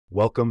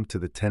Welcome to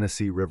the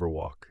Tennessee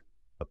Riverwalk,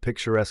 a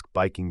picturesque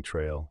biking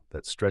trail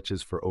that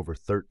stretches for over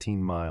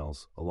 13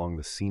 miles along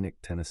the scenic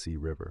Tennessee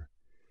River.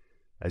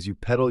 As you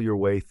pedal your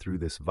way through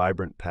this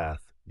vibrant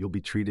path, you'll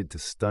be treated to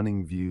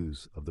stunning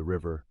views of the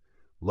river,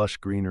 lush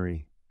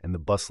greenery, and the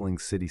bustling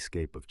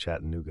cityscape of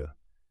Chattanooga.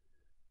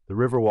 The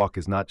Riverwalk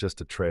is not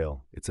just a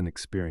trail, it's an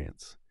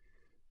experience.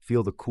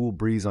 Feel the cool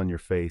breeze on your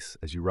face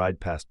as you ride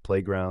past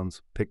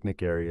playgrounds,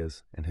 picnic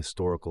areas, and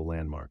historical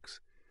landmarks.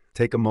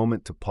 Take a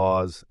moment to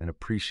pause and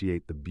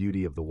appreciate the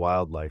beauty of the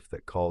wildlife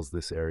that calls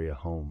this area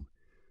home,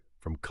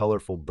 from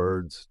colorful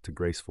birds to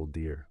graceful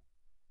deer.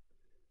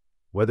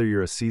 Whether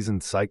you're a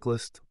seasoned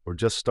cyclist or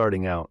just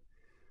starting out,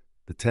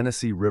 the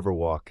Tennessee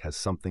Riverwalk has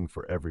something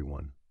for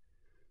everyone.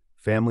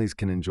 Families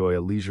can enjoy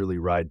a leisurely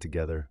ride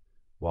together,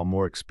 while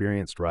more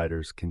experienced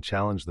riders can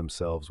challenge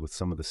themselves with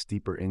some of the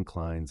steeper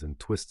inclines and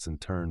twists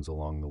and turns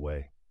along the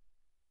way.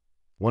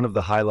 One of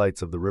the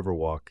highlights of the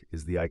Riverwalk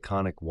is the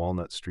iconic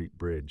Walnut Street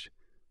Bridge,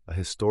 a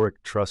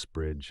historic truss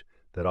bridge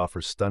that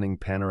offers stunning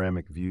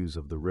panoramic views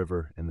of the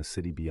river and the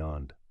city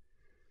beyond.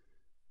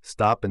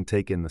 Stop and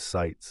take in the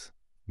sights,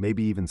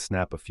 maybe even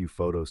snap a few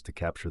photos to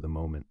capture the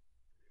moment.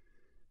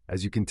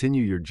 As you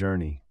continue your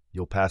journey,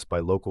 you'll pass by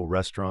local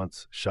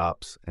restaurants,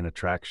 shops, and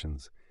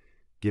attractions,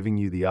 giving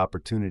you the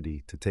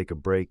opportunity to take a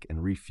break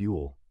and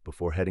refuel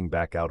before heading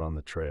back out on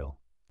the trail.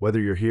 Whether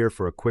you're here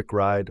for a quick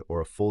ride or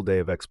a full day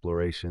of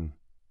exploration,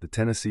 the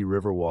Tennessee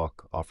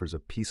Riverwalk offers a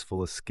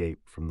peaceful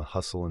escape from the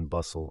hustle and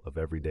bustle of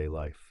everyday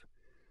life.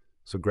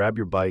 So grab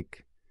your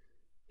bike,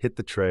 hit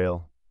the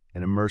trail,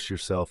 and immerse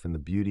yourself in the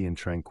beauty and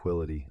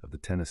tranquility of the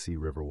Tennessee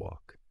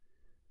Riverwalk.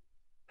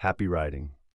 Happy riding.